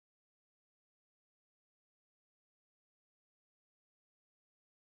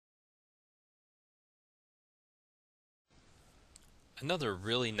Another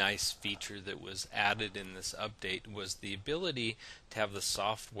really nice feature that was added in this update was the ability to have the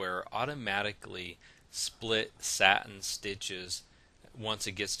software automatically split satin stitches once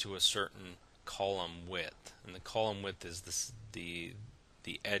it gets to a certain column width. And the column width is the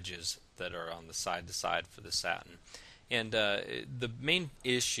edges that are on the side to side for the satin. And the main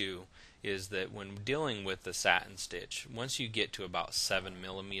issue is that when dealing with the satin stitch, once you get to about 7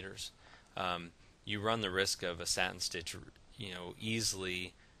 millimeters, you run the risk of a satin stitch,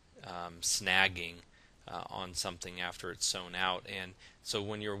 easily snagging on something after it's sewn out. And so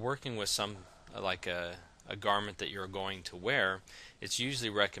when you're working with some like a garment that you're going to wear, it's usually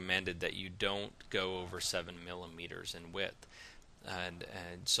recommended that you don't go over 7 millimeters in width. And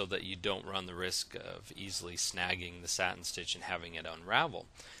so that you don't run the risk of easily snagging the satin stitch and having it unravel.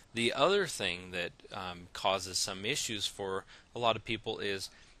 The other thing that causes some issues for a lot of people is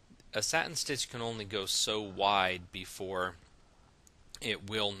a satin stitch can only go so wide before it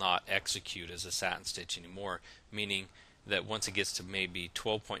will not execute as a satin stitch anymore, meaning that once it gets to maybe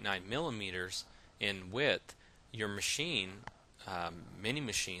 12.9 millimeters in width, your machine, many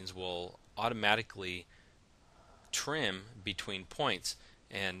machines will automatically trim between points,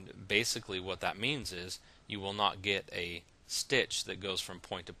 and basically what that means is you will not get a stitch that goes from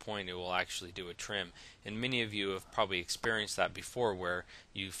point to point. It will actually do a trim, and many of you have probably experienced that before, where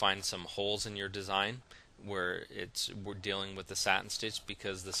you find some holes in your design where we're dealing with the satin stitch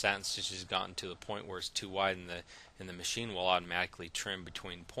because the satin stitch has gotten to the point where it's too wide, and the machine will automatically trim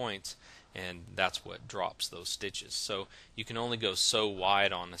between points, and that's what drops those stitches. So you can only go so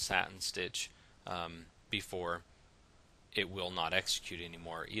wide on a satin stitch before it will not execute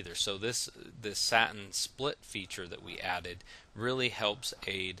anymore either. So this satin split feature that we added really helps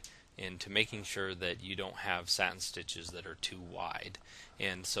aid into making sure that you don't have satin stitches that are too wide.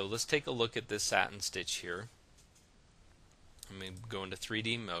 And so let's take a look at this satin stitch here. I'm going to go into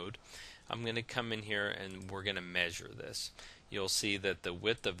 3D mode. I'm going to come in here and we're going to measure this. You'll see that the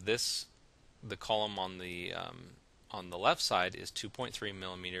width of the column on the left side is 2.3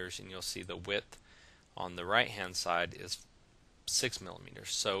 millimeters, and you'll see the width on the right hand side is 6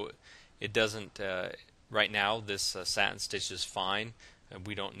 millimeters. So it doesn't right now this satin stitch is fine.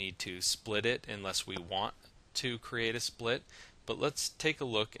 We don't need to split it unless we want to create a split. But let's take a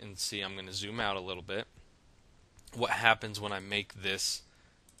look and see. I'm going to zoom out a little bit. What happens when I make this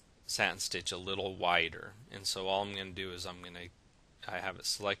satin stitch a little wider? And so all I'm going to do is I have it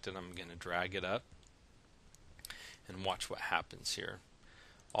selected. I'm going to drag it up and watch what happens here.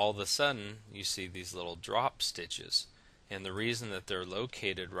 All of a sudden you see these little drop stitches, and the reason that they're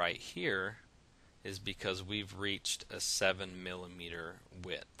located right here is because we've reached a 7 millimeter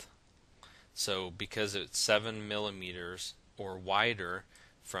width. So because it's 7 millimeters or wider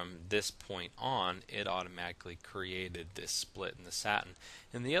from this point on, it automatically created this split in the satin.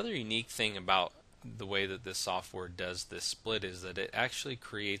 And the other unique thing about the way that this software does this split is that it actually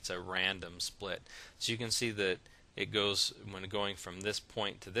creates a random split. So you can see that it goes, when going from this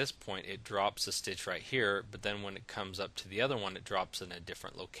point to this point, it drops a stitch right here, but then when it comes up to the other one, it drops in a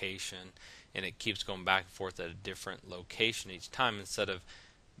different location, and it keeps going back and forth at a different location each time, instead of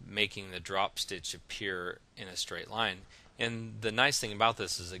making the drop stitch appear in a straight line. And the nice thing about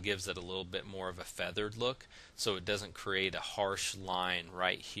this is it gives it a little bit more of a feathered look, so it doesn't create a harsh line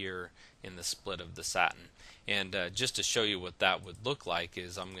right here in the split of the satin. And just to show you what that would look like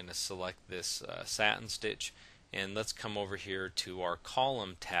is I'm going to select this satin stitch, and let's come over here to our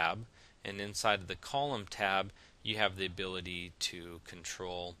column tab, and inside of the column tab you have the ability to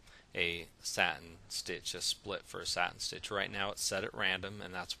control a satin stitch, a split for a satin stitch. Right now it's set at random,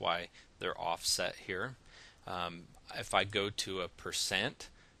 and that's why they're offset here. If I go to a percent,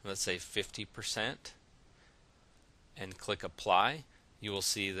 let's say 50%, and click apply, you will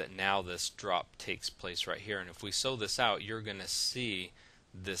see that now this drop takes place right here. And if we sew this out, you're going to see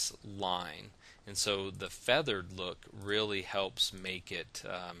this line. And so the feathered look really helps make it,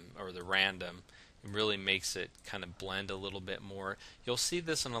 or the random, really makes it kind of blend a little bit more. You'll see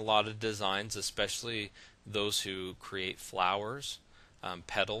this in a lot of designs, especially those who create flowers,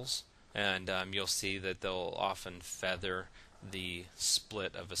 petals, and you'll see that they'll often feather the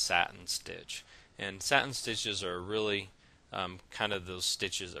split of a satin stitch. And satin stitches are really kind of those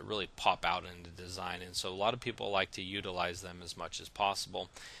stitches that really pop out in the design, and so a lot of people like to utilize them as much as possible.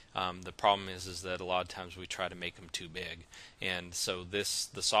 The problem is that a lot of times we try to make them too big, and so the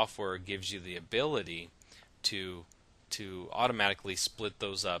software gives you the ability to automatically split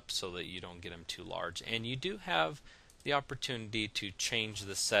those up so that you don't get them too large. And you do have the opportunity to change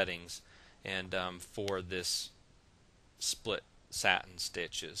the settings and for this split satin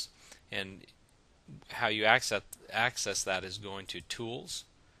stitches. And how you access that is going to Tools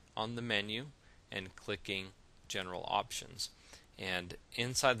on the menu and clicking General Options. And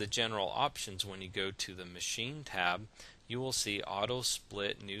inside the General Options, when you go to the Machine tab, you will see Auto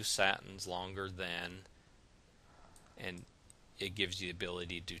Split New Satins Longer Than, and it gives you the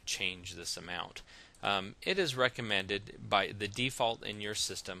ability to change this amount. It is recommended by the default in your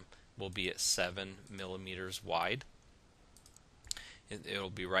system will be at 7 millimeters wide. It'll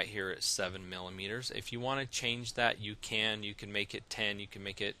be right here at 7 millimeters. If you want to change that, you can. You can make it 10. You can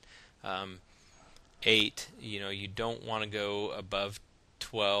make it 8. You don't want to go above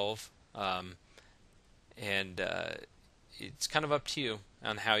 12, and it's kind of up to you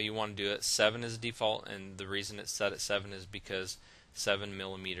on how you want to do it. 7 is default, and the reason it's set at 7 is because 7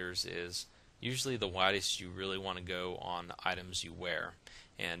 millimeters is usually the widest you really want to go on items you wear.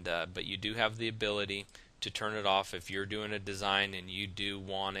 And but you do have the ability to turn it off if you're doing a design and you do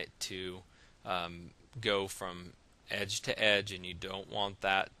want it to go from edge to edge, and you don't want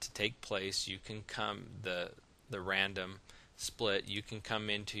that to take place. You can come the random split. You can come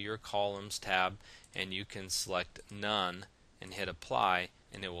into your columns tab and you can select none and hit apply,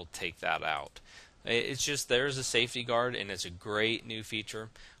 and it will take that out. It's just, there's a safety guard, and it's a great new feature.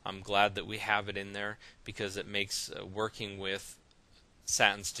 I'm glad that we have it in there because it makes working with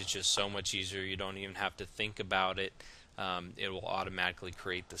satin stitches so much easier. You don't even have to think about it. It will automatically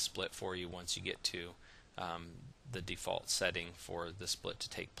create the split for you once you get to the default setting for the split to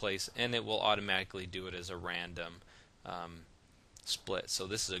take place, and it will automatically do it as a random split. So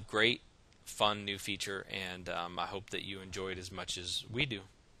this is a great, fun new feature, and I hope that you enjoy it as much as we do.